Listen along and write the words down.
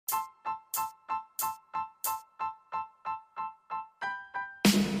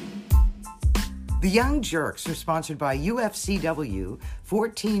The Young Jerks are sponsored by UFCW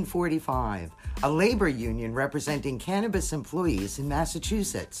 1445, a labor union representing cannabis employees in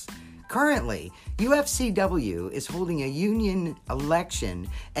Massachusetts. Currently, UFCW is holding a union election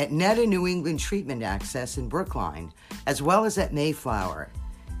at Netta New England Treatment Access in Brookline, as well as at Mayflower.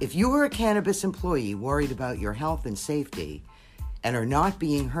 If you are a cannabis employee worried about your health and safety and are not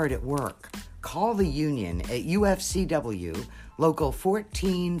being heard at work, call the union at UFCW local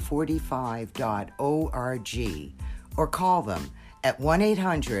 1445.org or call them at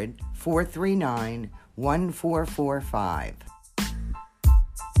 1-800-439-1445.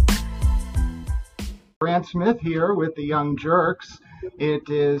 Grant Smith here with the Young Jerks. It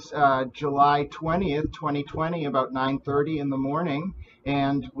is July 20th, 2020, about 9:30 in the morning,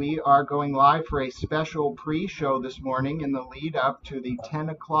 and we are going live for a special pre-show this morning in the lead up to the 10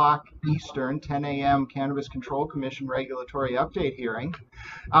 o'clock Eastern, 10 a.m. Cannabis Control Commission regulatory update hearing.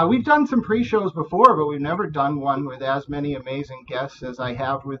 We've done some pre-shows before, but we've never done one with as many amazing guests as I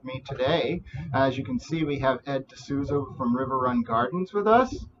have with me today. As you can see, we have Ed D'Souza from River Run Gardens with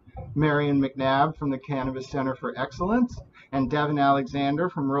us, Marion McNabb from the Cannabis Center for Excellence, and Devin Alexander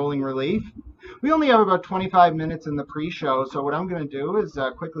from Rolling Relief. We only have about 25 minutes in the pre-show, so what I'm going to do is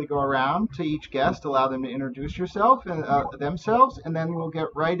quickly go around to each guest, allow them to introduce themselves, and then we'll get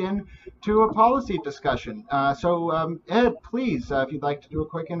right into a policy discussion. Ed, please, if you'd like to do a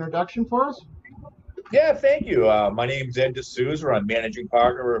quick introduction for us. Yeah, thank you. My name's Ed D'Souza. I'm managing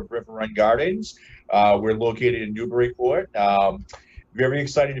partner of River Run Gardens. We're located in Newburyport. Very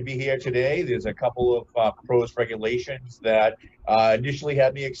excited to be here today. There's a couple of proposed regulations that initially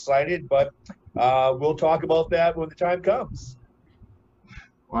had me excited, but we'll talk about that when the time comes.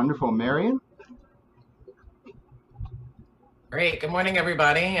 Wonderful. Marion? Great. Good morning,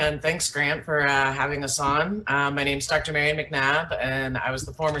 everybody, and thanks, Grant, for having us on. My name is Dr. Marion McNabb, and I was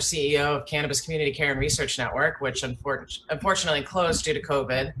the former CEO of Cannabis Community Care and Research Network, which unfortunately closed due to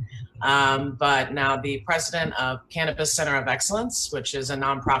COVID, but now the president of Cannabis Center of Excellence, which is a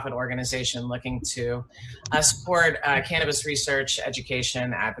nonprofit organization looking to support cannabis research,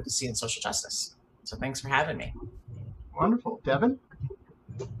 education, advocacy, and social justice. So thanks for having me. Wonderful. Devin?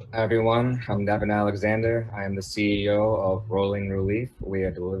 Hi everyone, I'm Devin Alexander. I am the CEO of Rolling Relief. We are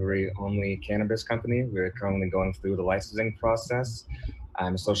a delivery-only cannabis company. We're currently going through the licensing process.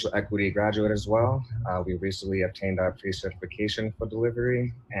 I'm a social equity graduate as well. We recently obtained our pre-certification for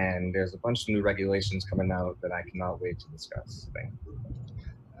delivery, and there's a bunch of new regulations coming out that I cannot wait to discuss. Thank you.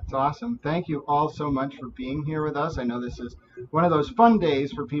 That's awesome. Thank you all so much for being here with us. I know this is one of those fun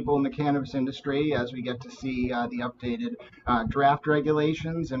days for people in the cannabis industry as we get to see the updated draft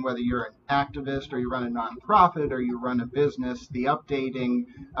regulations, and whether you're an activist or you run a nonprofit or you run a business, the updating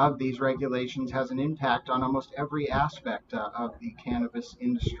of these regulations has an impact on almost every aspect of the cannabis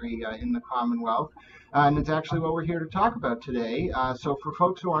industry in the Commonwealth. And it's actually what we're here to talk about today. So for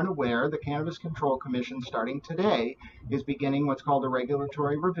folks who aren't aware, the Cannabis Control Commission, starting today, is beginning what's called a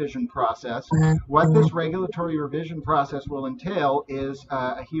regulatory revision process. What this regulatory revision process will entail is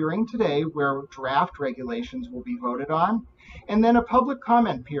a hearing today where draft regulations will be voted on, and then a public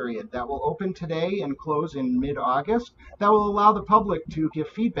comment period that will open today and close in mid-August that will allow the public to give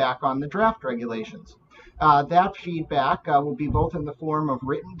feedback on the draft regulations. That feedback will be both in the form of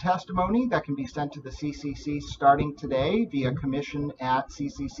written testimony that can be sent to the CCC starting today via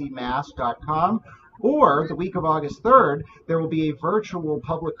commission@cccmass.com, or the week of August 3rd, there will be a virtual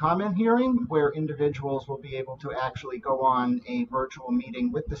public comment hearing where individuals will be able to actually go on a virtual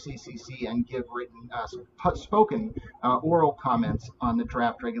meeting with the CCC and give written, spoken oral comments on the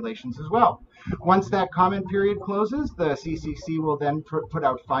draft regulations as well. Once that comment period closes, the CCC will then put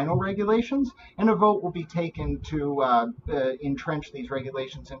out final regulations, and a vote will be taken to entrench these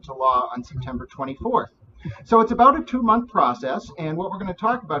regulations into law on September 24th. So it's about a 2-month process, and what we're going to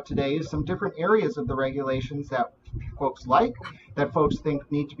talk about today is some different areas of the regulations that folks like, that folks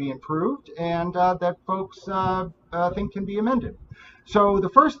think need to be improved, and that folks think can be amended. So the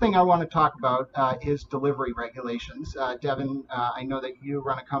first thing I want to talk about is delivery regulations. Devin, I know that you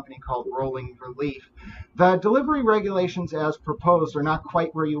run a company called Rolling Relief. The delivery regulations as proposed are not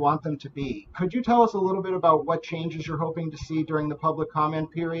quite where you want them to be. Could you tell us a little bit about what changes you're hoping to see during the public comment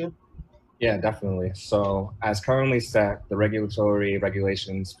period? Yeah, definitely. So as currently set, the regulatory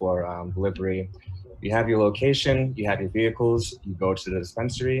regulations for delivery, you have your location, you have your vehicles, you go to the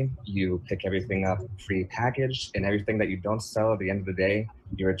dispensary, you pick everything up pre-packaged, and everything that you don't sell at the end of the day,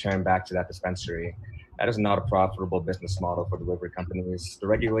 you return back to that dispensary. That is not a profitable business model for delivery companies. The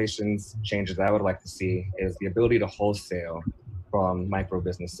regulations changes that I would like to see is the ability to wholesale from micro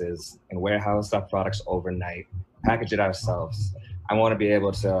businesses and warehouse our products overnight, package it ourselves. I want to be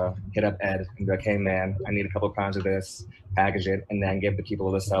able to hit up Ed and be like, hey man, I need a couple of pounds of this, package it, and then give the people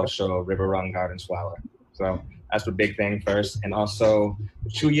of the South Shore River Run Gardens flower. So that's the big thing first. And also the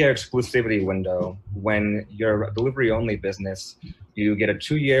 2-year exclusivity window. When you're a delivery only business, you get a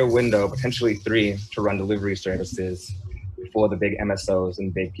 2-year window, potentially 3, to run delivery services before the big MSOs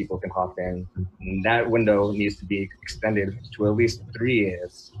and big people can hop in. And that window needs to be extended to at least 3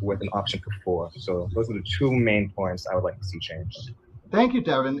 years with an option for 4. So those are the 2 main points I would like to see changed. Thank you,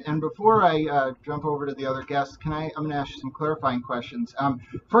 Devin. And before I jump over to the other guests, I'm going to ask you some clarifying questions.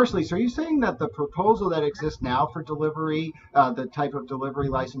 Firstly, so are you saying that the proposal that exists now for delivery, the type of delivery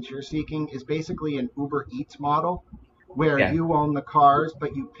license you're seeking, is basically an Uber Eats model, where you own the cars,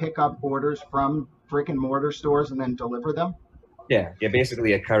 but you pick up orders from brick and mortar stores and then deliver them? Yeah, you're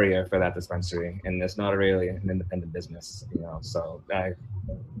basically a courier for that dispensary, and it's not really an independent business, so I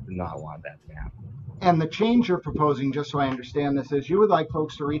do not want that to happen. And the change you're proposing, just so I understand this, is you would like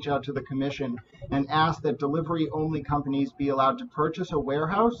folks to reach out to the commission and ask that delivery-only companies be allowed to purchase a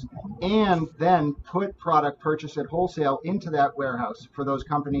warehouse and then put product purchased at wholesale into that warehouse for those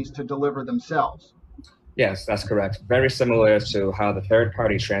companies to deliver themselves. Yes, that's correct. Very similar to how the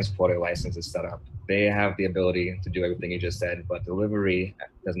third-party transporter license is set up. They have the ability to do everything you just said, but delivery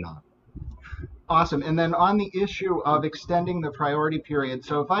does not. Awesome. And then on the issue of extending the priority period,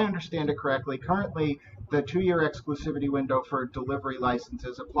 so if I understand it correctly, currently the 2-year exclusivity window for delivery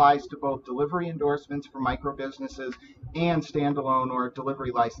licenses applies to both delivery endorsements for micro businesses and standalone or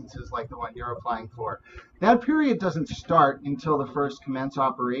delivery licenses like the one you're applying for. That period doesn't start until the first commence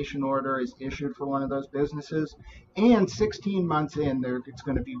operation order is issued for one of those businesses, and 16 months in, it's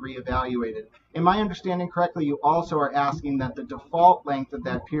going to be reevaluated. Am I understanding correctly, you also are asking that the default length of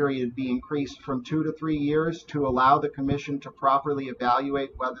that period be increased from 2 to 3 years to allow the commission to properly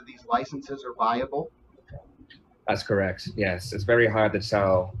evaluate whether these licenses are viable? That's correct. Yes, it's very hard to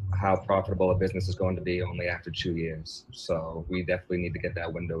tell how profitable a business is going to be only after 2 years. So we definitely need to get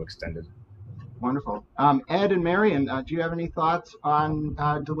that window extended. Wonderful. Ed and Marion, do you have any thoughts on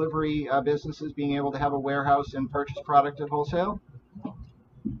delivery businesses being able to have a warehouse and purchase product at wholesale?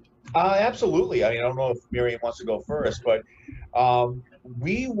 Absolutely. I don't know if Marion wants to go first, but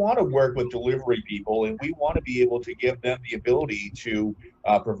we want to work with delivery people, and we want to be able to give them the ability to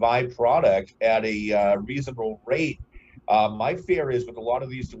provide product at a reasonable rate. My fear is with a lot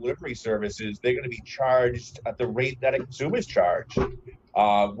of these delivery services, they're going to be charged at the rate that a consumer's charged,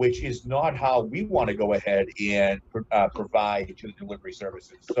 which is not how we want to go ahead and provide to the delivery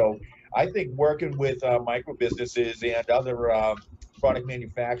services. So I think working with micro businesses and other product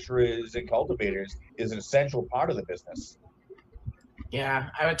manufacturers and cultivators is an essential part of the business. Yeah,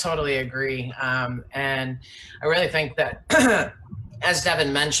 I would totally agree. And I really think that, as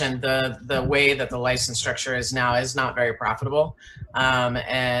Devin mentioned, the way that the license structure is now is not very profitable.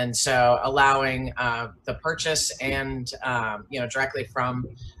 And so allowing the purchase and, directly from,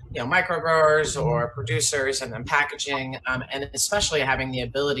 micro growers or producers, and then packaging, and especially having the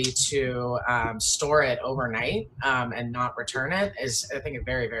ability to store it overnight and not return it is, I think, a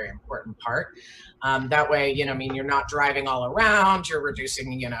very, very important part. That way, you're not driving all around, you're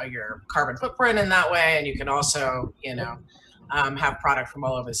reducing, your carbon footprint in that way. And you can also, have product from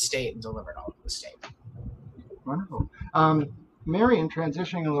all over the state and delivered all over the state. Wonderful. Marion,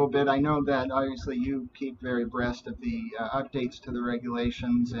 transitioning a little bit, I know that obviously you keep very abreast of the updates to the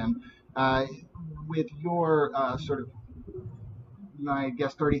regulations, and with your sort of, I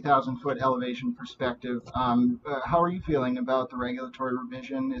guess, 30,000 foot elevation perspective, how are you feeling about the regulatory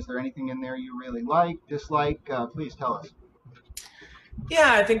revision? Is there anything in there you really like, dislike? Please tell us.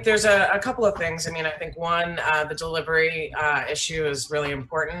 Yeah, I think there's a couple of things. I think one, the delivery issue is really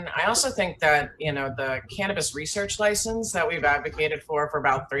important. I also think that, the cannabis research license that we've advocated for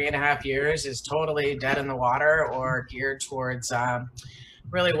about 3.5 years is totally dead in the water or geared towards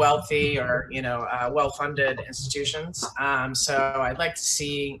really wealthy or, well-funded institutions. So I'd like to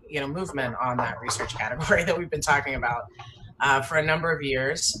see, movement on that research category that we've been talking about for a number of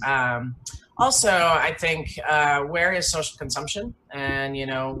years. Also, I think where is social consumption, and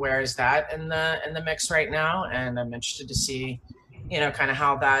where is that in the mix right now? And I'm interested to see, kind of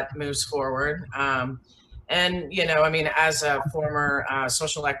how that moves forward. And as a former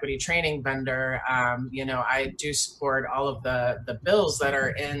social equity training vendor, I do support all of the bills that are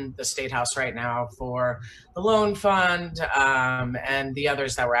in the State House right now for the loan fund and the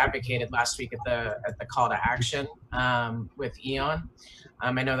others that were advocated last week at the call to action with EON.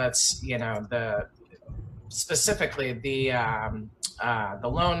 I know that's specifically the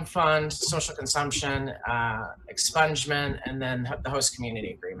loan fund, social consumption, expungement, and then the host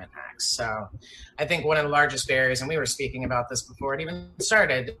community agreement act. tax. So I think one of the largest barriers, and we were speaking about this before it even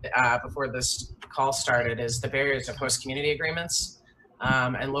started, before this call started, is the barriers of host community agreements.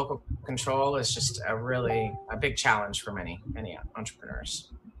 And local control is just a big challenge for many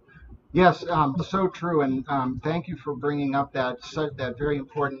entrepreneurs. Yes, so true, and thank you for bringing up that very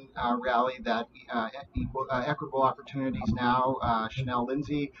important rally, that Equitable Opportunities Now. Chanel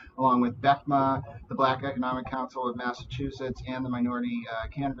Lindsay, along with BECMA, the Black Economic Council of Massachusetts, and the Minority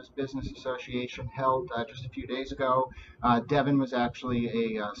Cannabis Business Association held just a few days ago. Devin was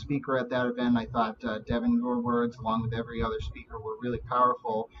actually a speaker at that event. I thought, Devin, your words, along with every other speaker, were really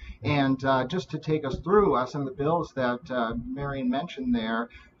powerful. And just to take us through some of the bills that Marion mentioned there,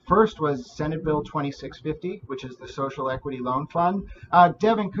 first was Senate Bill 2650, which is the Social Equity Loan Fund.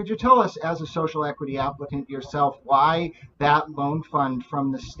 Devin, could you tell us, as a social equity applicant yourself, why that loan fund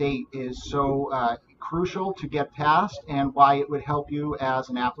from the state is so crucial to get passed, and why it would help you as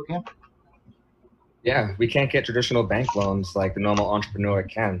an applicant? Yeah, we can't get traditional bank loans like the normal entrepreneur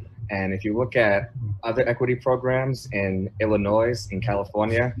can. And if you look at other equity programs in Illinois, in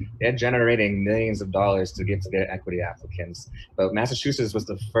California, they're generating millions of dollars to give to their equity applicants. But Massachusetts was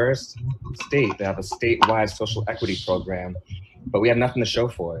the first state to have a statewide social equity program, but we have nothing to show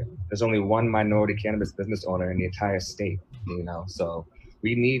for it. There's only one minority cannabis business owner in the entire state, so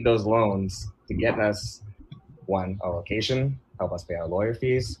we need those loans to get us, one, a location, help us pay our lawyer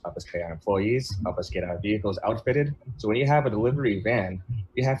fees, help us pay our employees, help us get our vehicles outfitted. So when you have a delivery van,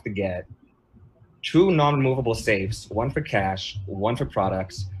 you have to get 2 non-removable safes, 1 for cash, 1 for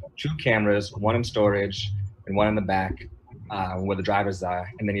products, 2 cameras, 1 in storage, and 1 in the back where the drivers are.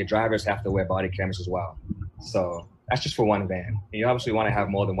 And then your drivers have to wear body cameras as well. So that's just for 1 van. And you obviously want to have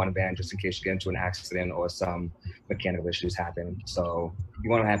more than 1 van just in case you get into an accident or some mechanical issues happen. So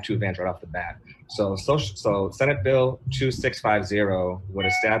you want to have 2 vans right off the bat. So Senate Bill 2650 would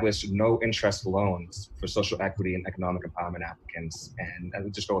establish no interest loans for social equity and economic empowerment applicants, and that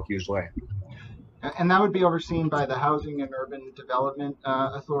would just go a huge way. And that would be overseen by the Housing and Urban Development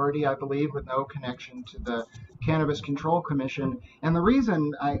Authority, I believe, with no connection to the Cannabis Control Commission. And the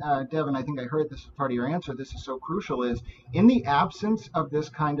reason, Devin, I think I heard this as part of your answer, this is so crucial, is in the absence of this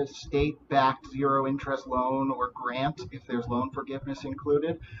kind of state-backed zero-interest loan or grant, if there's loan forgiveness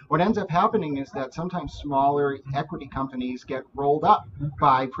included, what ends up happening is that sometimes smaller equity companies get rolled up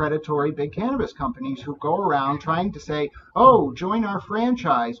by predatory big cannabis companies who go around trying to say, oh, join our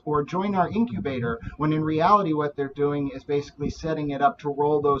franchise or join our incubator, when in reality what they're doing is basically setting it up to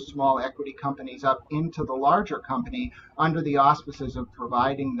roll those small equity companies up into the larger company under the auspices of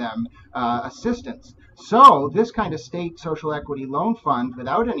providing them assistance. So this kind of state social equity loan fund,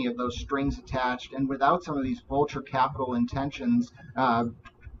 without any of those strings attached and without some of these vulture capital intentions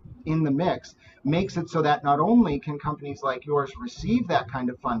in the mix, makes it so that not only can companies like yours receive that kind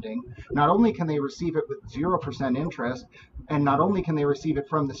of funding, not only can they receive it with 0% interest, and not only can they receive it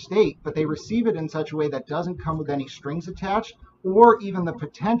from the state, but they receive it in such a way that doesn't come with any strings attached, or even the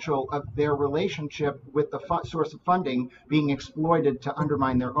potential of their relationship with the source of funding being exploited to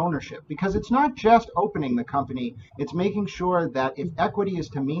undermine their ownership. Because it's not just opening the company, it's making sure that if equity is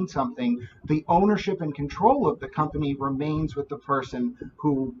to mean something, the ownership and control of the company remains with the person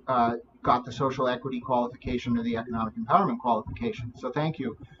who got the social equity qualification or the economic empowerment qualification. So thank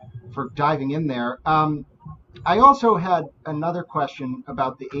you for diving in there. I also had another question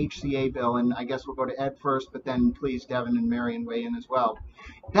about the HCA bill, and I guess we'll go to Ed first, but then please Devin and Marion weigh in as well.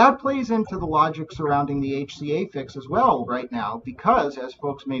 That plays into the logic surrounding the HCA fix as well right now, because, as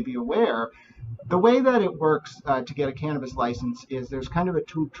folks may be aware, the way that it works to get a cannabis license is there's kind of a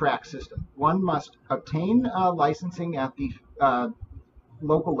 2-track system. One must obtain licensing at the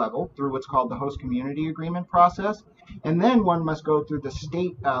local level through what's called the host community agreement process, and then one must go through the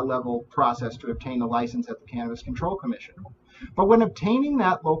state level process to obtain a license at the Cannabis Control Commission. But when obtaining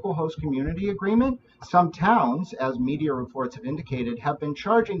that local host community agreement, some towns, as media reports have indicated, have been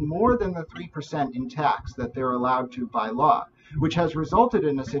charging more than the 3% in tax that they're allowed to by law, which has resulted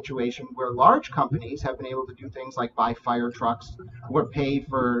in a situation where large companies have been able to do things like buy fire trucks or pay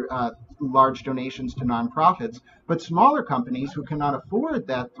for large donations to nonprofits, but smaller companies who cannot afford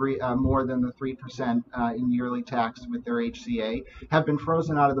that more than the 3% in yearly tax with their HCA have been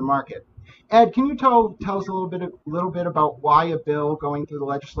frozen out of the market. Ed, can you tell us a little bit about why a bill going through the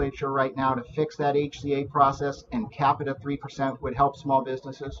legislature right now to fix that HCA process and cap it at 3% would help small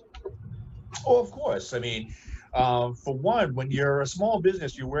businesses? Oh, of course. I mean, for one, when you're a small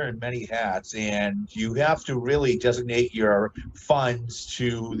business, you're wearing many hats, and you have to really designate your funds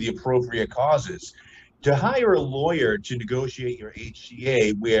to the appropriate causes. To hire a lawyer to negotiate your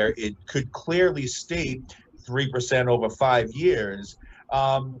HCA, where it could clearly state 3% over 5 years,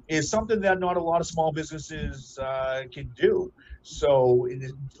 is something that not a lot of small businesses can do. So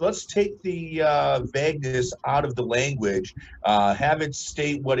let's take the vagueness out of the language, have it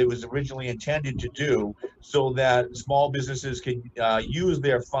state what it was originally intended to do, so that small businesses can use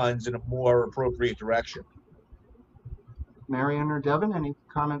their funds in a more appropriate direction. Marion or Devin, any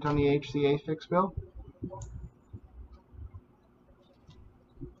comment on the HCA fix bill?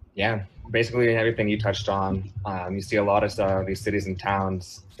 Yeah, basically everything you touched on. You see a lot of these cities and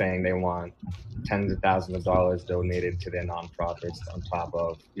towns saying they want tens of thousands of dollars donated to their nonprofits on top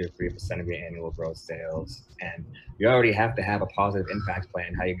of your 3% of your annual gross sales. And you already have to have a positive impact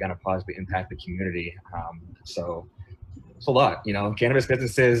plan, how you're going to positively impact the community. So it's a lot, you know. Cannabis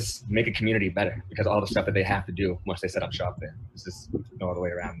businesses make a community better because all the stuff that they have to do once they set up shop there. There's just no other way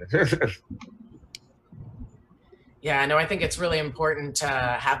around it. Yeah, no, I think it's really important to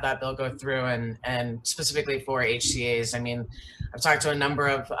have that bill go through, and specifically for HCAs. I mean, I've talked to a number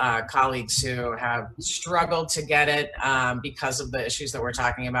of colleagues who have struggled to get it because of the issues that we're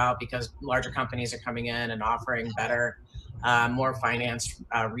talking about, because larger companies are coming in and offering better, more finance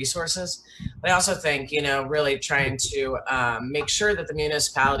resources. But I also think, you know, really trying to make sure that the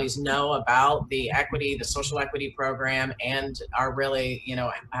municipalities know about the equity, the social equity program, and are really, you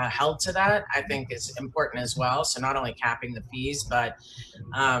know, held to that, I think is important as well. So not only capping the fees, but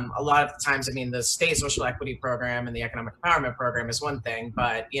a lot of times, I mean, the state social equity program and the economic empowerment program is one thing,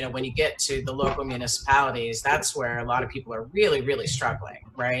 but, you know, when you get to the local municipalities, that's where a lot of people are really, really struggling,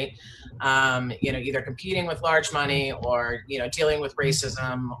 right? You know, either competing with large money, or, you know, dealing with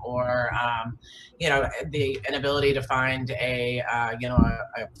racism, or, you know, the inability to find a, you know,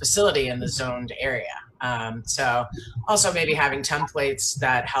 a facility in the zoned area. So also maybe having templates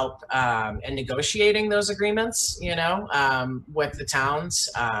that help in negotiating those agreements, you know, with the towns,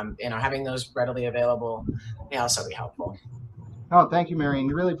 you know, having those readily available may also be helpful. Oh, thank you, Marion.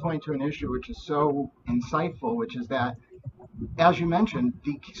 You really point to an issue which is so insightful, which is that, as you mentioned,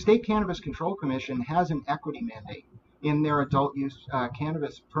 the State Cannabis Control Commission has an equity mandate in their adult use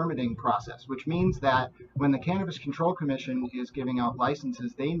cannabis permitting process, which means that when the Cannabis Control Commission is giving out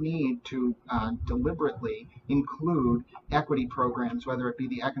licenses, they need to deliberately include equity programs, whether it be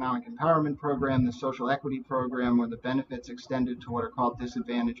the economic empowerment program, the social equity program, or the benefits extended to what are called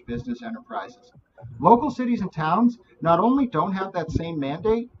disadvantaged business enterprises. Local cities and towns not only don't have that same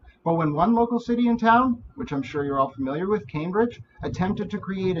mandate, but when one local city and town, which I'm sure you're all familiar with, Cambridge, attempted to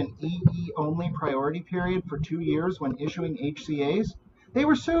create an EE-only priority period for 2 years when issuing HCAs, they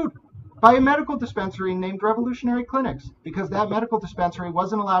were sued by a medical dispensary named Revolutionary Clinics because that medical dispensary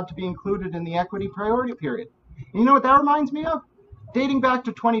wasn't allowed to be included in the equity priority period. And you know what that reminds me of? Dating back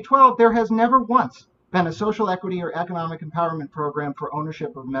to 2012, there has never once been a social equity or economic empowerment program for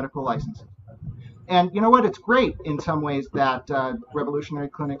ownership of medical licenses. And you know what? It's great in some ways that Revolutionary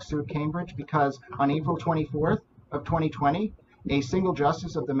Clinics sued Cambridge, because on April 24th of 2020, a single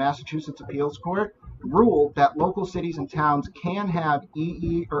justice of the Massachusetts Appeals Court ruled that local cities and towns can have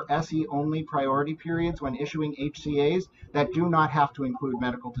EE or SE only priority periods when issuing HCAs that do not have to include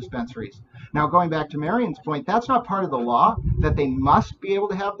medical dispensaries. Now, going back to Marion's point, that's not part of the law that they must be able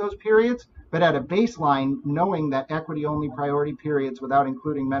to have those periods. But at a baseline, knowing that equity-only priority periods without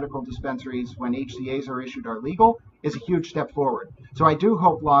including medical dispensaries when HCAs are issued are legal is a huge step forward. So I do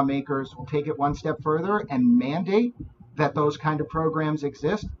hope lawmakers will take it one step further and mandate that those kind of programs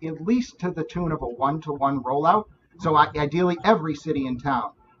exist, at least to the tune of a one-to-one rollout. So ideally, every city and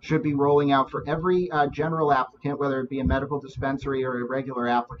town should be rolling out for every general applicant, whether it be a medical dispensary or a regular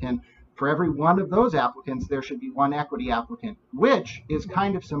applicant. For every one of those applicants, there should be one equity applicant, which is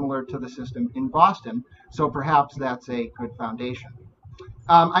kind of similar to the system in Boston. So perhaps that's a good foundation.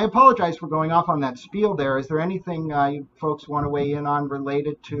 I apologize for going off on that spiel there. Is there anything you folks want to weigh in on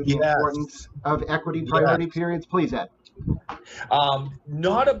related to the importance of equity priority periods? Please, Ed.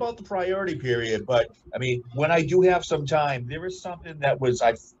 Not about the priority period, but I mean, when I do have some time, there is something that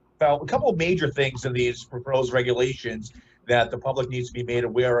I felt a couple of major things in these proposed regulations that the public needs to be made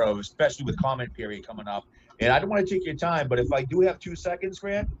aware of, especially with comment period coming up. And I don't want to take your time, but if I do have 2 seconds,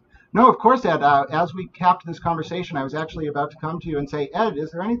 Grant? No, of course, Ed. As we capped this conversation, I was actually about to come to you and say, Ed, is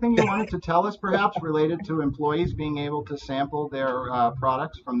there anything you wanted to tell us perhaps related to employees being able to sample their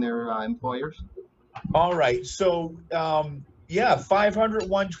products from their employers? All right. So,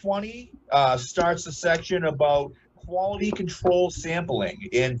 500-120 starts the section about quality control sampling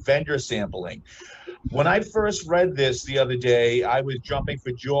and vendor sampling. When I first read this the other day, I was jumping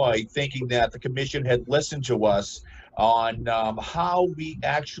for joy, thinking that the commission had listened to us on how we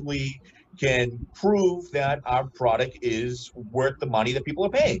actually can prove that our product is worth the money that people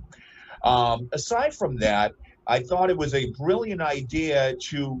are paying. Aside from that, I thought it was a brilliant idea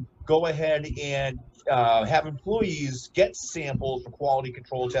to go ahead and have employees get samples for quality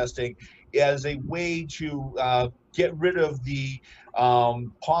control testing as a way to get rid of the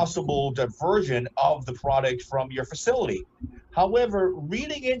possible diversion of the product from your facility. However,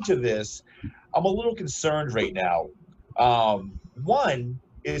 reading into this, I'm a little concerned right now. One,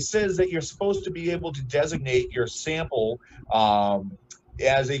 it says that you're supposed to be able to designate your sample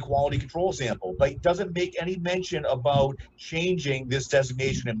as a quality control sample, but it doesn't make any mention about changing this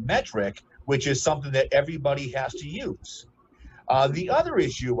designation in metric, which is something that everybody has to use. The other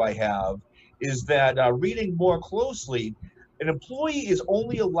issue I have is that reading more closely, an employee is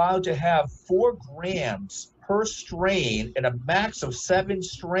only allowed to have 4 grams per strain and a max of 7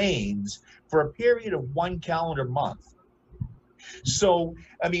 strains for a period of 1 calendar month. So,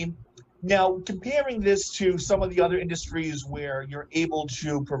 I mean, now comparing this to some of the other industries where you're able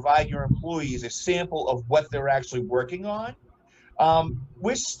to provide your employees a sample of what they're actually working on,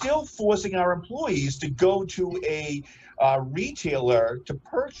 we're still forcing our employees to go to a retailer to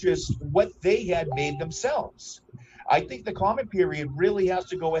purchase what they had made themselves. I think the comment period really has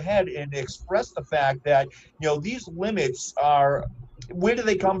to go ahead and express the fact that, you know, these limits are, where do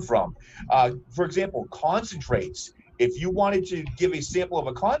they come from? For example, concentrates. If you wanted to give a sample of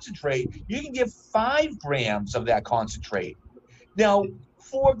a concentrate, you can give 5 grams of that concentrate. Now,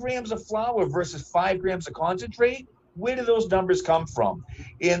 4 grams of flour versus 5 grams of concentrate, where do those numbers come from?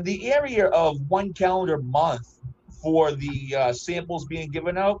 In the area of 1 calendar month for the samples being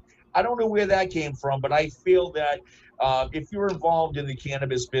given out, I don't know where that came from, but I feel that if you're involved in the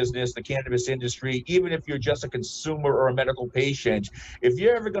cannabis business, the cannabis industry, even if you're just a consumer or a medical patient, if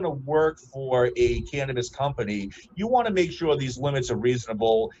you're ever going to work for a cannabis company, you want to make sure these limits are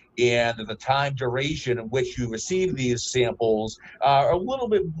reasonable and that the time duration in which you receive these samples are a little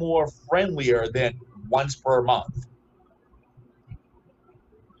bit more friendlier than once per month.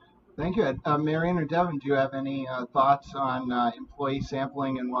 Thank you, Ed. Marion or Devin, do you have any thoughts on employee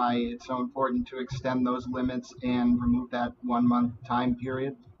sampling and why it's so important to extend those limits and remove that 1 month time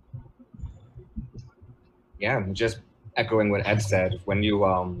period? Yeah, just echoing what Ed said. When you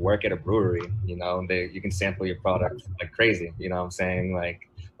work at a brewery, you know, you can sample your product like crazy. You know what I'm saying? Like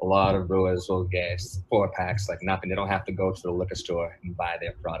a lot of brewers will get 4 packs like nothing. They don't have to go to the liquor store and buy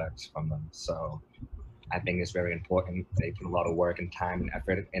their products from them. So I think it's very important. They put a lot of work and time and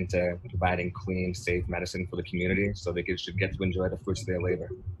effort into providing clean, safe medicine for the community so they should get to enjoy the fruits of their labor.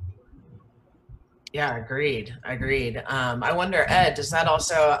 Yeah, agreed. I wonder, Ed, does that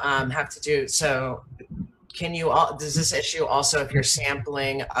also have to do, so does this issue also, if you're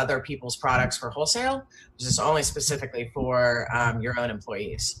sampling other people's products for wholesale, is this only specifically for your own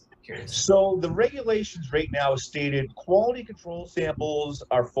employees? Curious. So the regulations right now stated quality control samples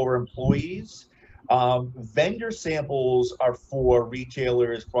are for employees. Vendor samples are for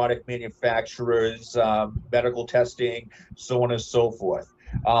retailers, product manufacturers, medical testing, so on and so forth.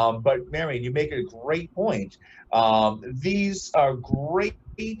 But Marion, you make a great point. These are great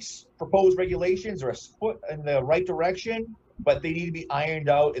proposed regulations, are a foot in the right direction, but they need to be ironed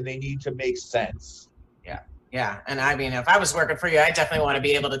out and they need to make sense. Yeah, and I mean, if I was working for you, I definitely want to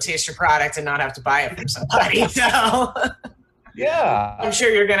be able to taste your product and not have to buy it from somebody. So yeah, I'm sure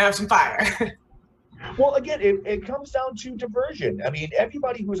you're gonna have some fire. Well, again, it comes down to diversion. I mean,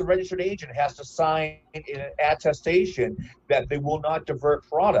 everybody who's a registered agent has to sign an attestation that they will not divert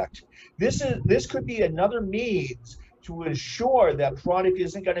product. This could be another means to ensure that product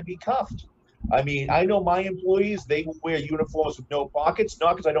isn't going to be cuffed. I mean, I know my employees, they will wear uniforms with no pockets,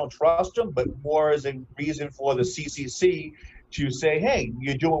 not because I don't trust them, but more as a reason for the CCC to say, hey,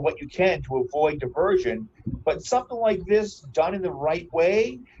 you're doing what you can to avoid diversion. But something like this done in the right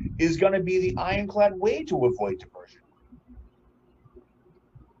way is going to be the ironclad way to avoid diversion.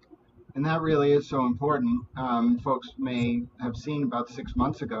 And that really is so important. Folks may have seen about 6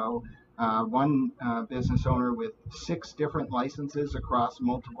 months ago, one business owner with 6 different licenses across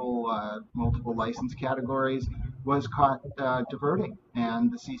multiple license categories was caught diverting,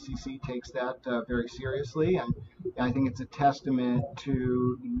 and the CCC takes that very seriously. And I think it's a testament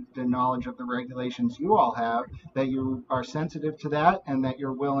to the knowledge of the regulations you all have, that you are sensitive to that and that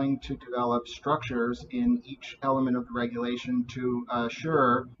you're willing to develop structures in each element of the regulation to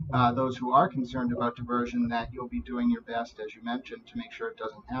assure those who are concerned about diversion that you'll be doing your best, as you mentioned, to make sure it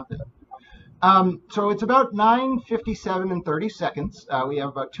doesn't happen. So it's about 9:57 and 30 seconds. We have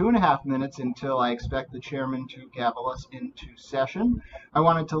about 2.5 minutes until I expect the chairman to gavel us into session. I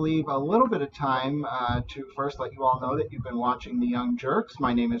wanted to leave a little bit of time to first let you all know that you've been watching The Young Jerks.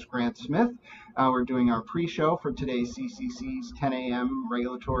 My name is Grant Smith. We're doing our pre-show for today's CCC's 10 a.m.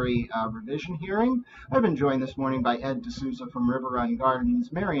 regulatory revision hearing. I've been joined this morning by Ed D'Souza from River Run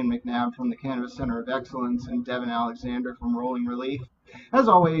Gardens, Marion McNabb from the Cannabis Center of Excellence, and Devin Alexander from Rolling Relief. As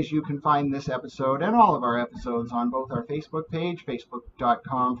always, you can find this episode and all of our episodes on both our Facebook page,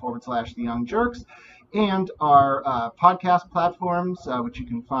 facebook.com/The Young Jerks, and our podcast platforms, which you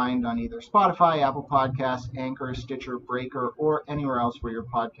can find on either Spotify, Apple Podcasts, Anchor, Stitcher, Breaker, or anywhere else where your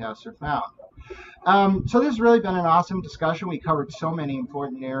podcasts are found. So this has really been an awesome discussion. We covered so many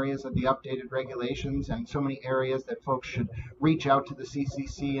important areas of the updated regulations and so many areas that folks should reach out to the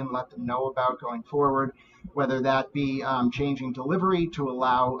CCC and let them know about going forward, whether that be changing delivery to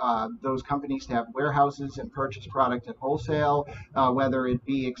allow those companies to have warehouses and purchase product at wholesale, whether it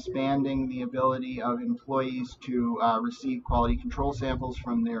be expanding the ability of employees to receive quality control samples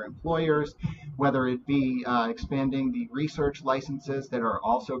from their employers, whether it be expanding the research licenses that are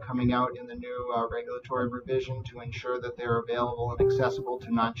also coming out in the new regulatory revision to ensure that they're available and accessible to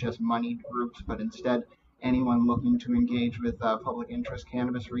not just moneyed groups, but instead anyone looking to engage with public interest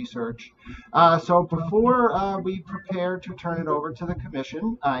cannabis research. So before we prepare to turn it over to the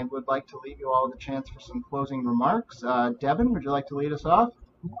commission, I would like to leave you all the chance for some closing remarks. Devin, would you like to lead us off?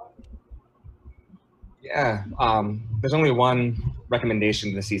 Yeah, there's only one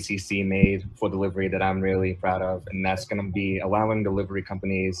recommendation the CCC made for delivery that I'm really proud of, and that's going to be allowing delivery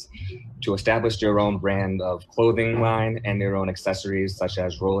companies to establish their own brand of clothing line and their own accessories, such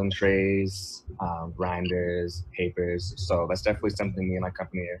as rolling trays, grinders, papers. So that's definitely something me and my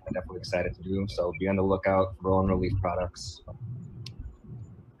company are definitely excited to do. So be on the lookout for Rolling Relief products.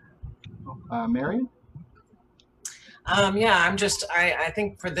 Marion? Yeah, I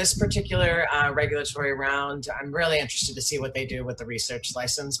think for this particular regulatory round, I'm really interested to see what they do with the research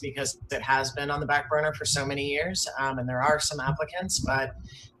license, because it has been on the back burner for so many years, and there are some applicants, but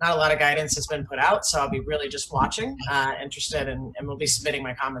not a lot of guidance has been put out. So I'll be really just watching, interested, and we'll be submitting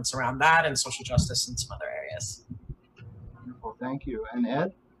my comments around that and social justice and some other areas. Wonderful, thank you. And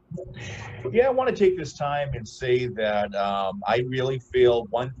Ed? Yeah, I want to take this time and say that I really feel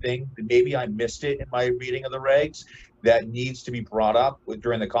one thing, maybe I missed it in my reading of the regs, that needs to be brought up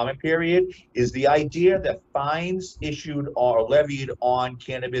during the comment period is the idea that fines issued or levied on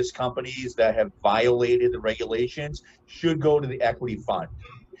cannabis companies that have violated the regulations should go to the equity fund.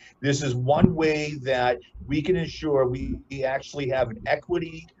 This is one way that we can ensure we actually have an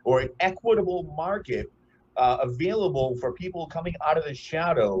equity or an equitable market available for people coming out of the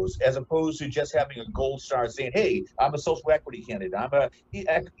shadows, as opposed to just having a gold star saying, hey, I'm a social equity candidate.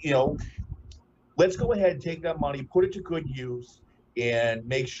 Let's go ahead and take that money, put it to good use, and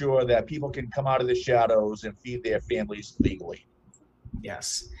make sure that people can come out of the shadows and feed their families legally.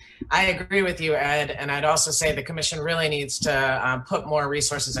 Yes, I agree with you, Ed. And I'd also say the commission really needs to put more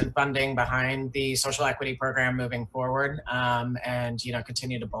resources and funding behind the social equity program moving forward, and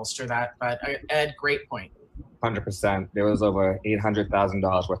continue to bolster that. But Ed, great point. 100%. There was over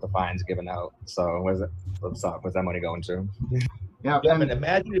 $800,000 worth of fines given out. So where's that money going to? Yeah, and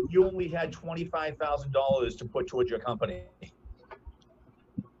imagine if you only had $25,000 to put towards your company.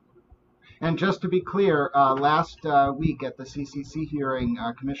 And just to be clear, last week at the CCC hearing,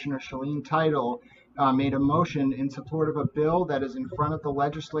 Commissioner Shalene Title made a motion in support of a bill that is in front of the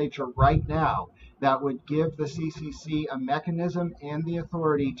legislature right now that would give the CCC a mechanism and the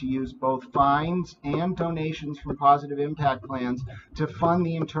authority to use both fines and donations from positive impact plans to fund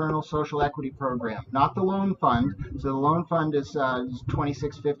the internal social equity program, not the loan fund. So the loan fund is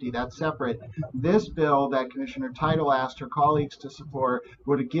 $2,650, that's separate. This bill that Commissioner Title asked her colleagues to support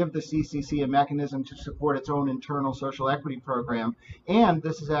would give the CCC a mechanism to support its own internal social equity program. And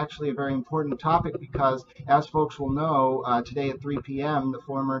this is actually a very important topic because, as folks will know, today at 3 p.m., the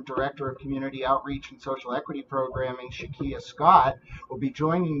former Director of Community Outreach and Social Equity Programming, Shakia Scott, will be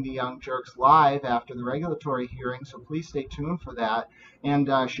joining the Young Jerks live after the regulatory hearing, so please stay tuned for that. And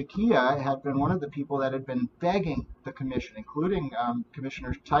Shakia had been one of the people that had been begging the commission, including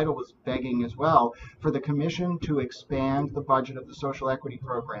Commissioner Title was begging as well, for the commission to expand the budget of the social equity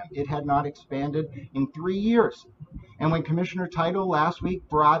program. It had not expanded in 3 years. And when Commissioner Title last week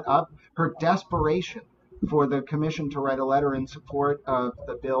brought up her desperation for the commission to write a letter in support of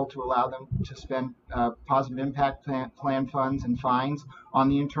the bill to allow them to spend positive impact plan funds and fines on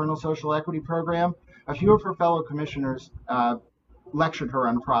the internal social equity program, a few of her fellow commissioners lectured her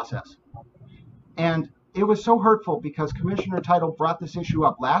on the process. And it was so hurtful because Commissioner Title brought this issue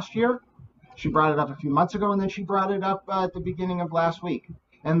up last year. She brought it up a few months ago, and then she brought it up at the beginning of last week.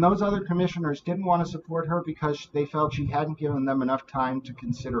 And those other commissioners didn't want to support her because they felt she hadn't given them enough time to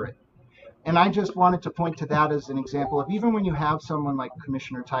consider it. And I just wanted to point to that as an example of even when you have someone like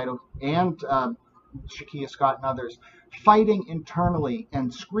Commissioner Title and Shakia Scott and others fighting internally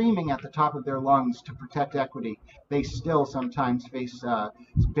and screaming at the top of their lungs to protect equity, they still sometimes face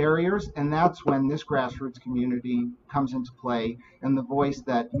barriers, and that's when this grassroots community comes into play, and the voice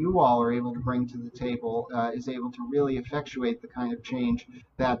that you all are able to bring to the table is able to really effectuate the kind of change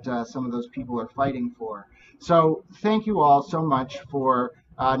that some of those people are fighting for. So thank you all so much for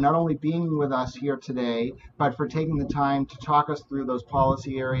not only being with us here today, but for taking the time to talk us through those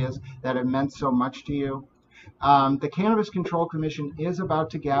policy areas that have meant so much to you. The Cannabis Control Commission is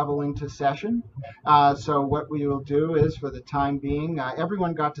about to gavel into session. So what we will do is, for the time being,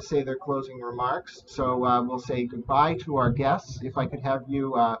 everyone got to say their closing remarks. So we'll say goodbye to our guests. If I could have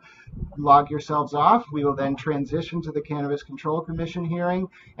you log yourselves off, we will then transition to the Cannabis Control Commission hearing.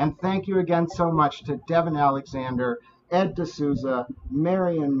 And thank you again so much to Devin Alexander, Ed D'Souza,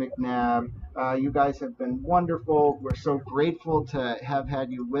 Marion McNabb. You guys have been wonderful. We're so grateful to have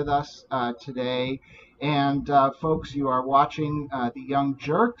had you with us today. And folks, you are watching The Young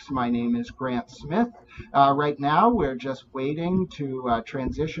Jerks. My name is Grant Smith. Right now, we're just waiting to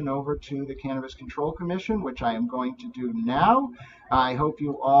transition over to the Cannabis Control Commission, which I am going to do now. I hope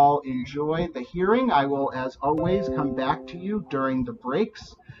you all enjoy the hearing. I will, as always, come back to you during the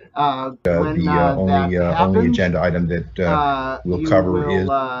breaks. The only agenda item that we'll cover is...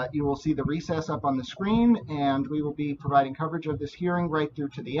 you will see the recess up on the screen, and we will be providing coverage of this hearing right through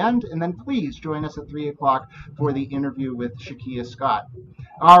to the end. And then please join us at 3 o'clock for the interview with Shakia Scott.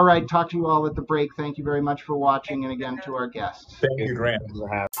 All right, talk to you all at the break. Thank you very much for watching, and again to our guests. Thank you, Grant.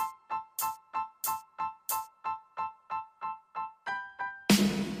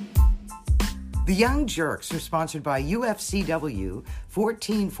 The Young Jerks are sponsored by UFCW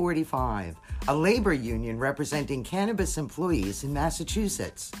 1445, a labor union representing cannabis employees in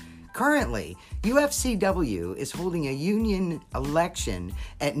Massachusetts. Currently, UFCW is holding a union election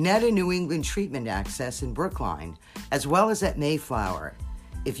at Netta New England Treatment Access in Brookline, as well as at Mayflower.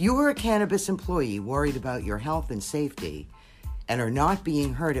 If you are a cannabis employee worried about your health and safety and are not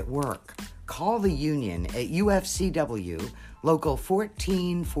being heard at work, call the union at UFCW local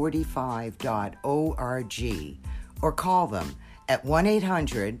 1445.org or call them at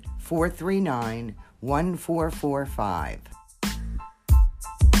 1-800-439-1445.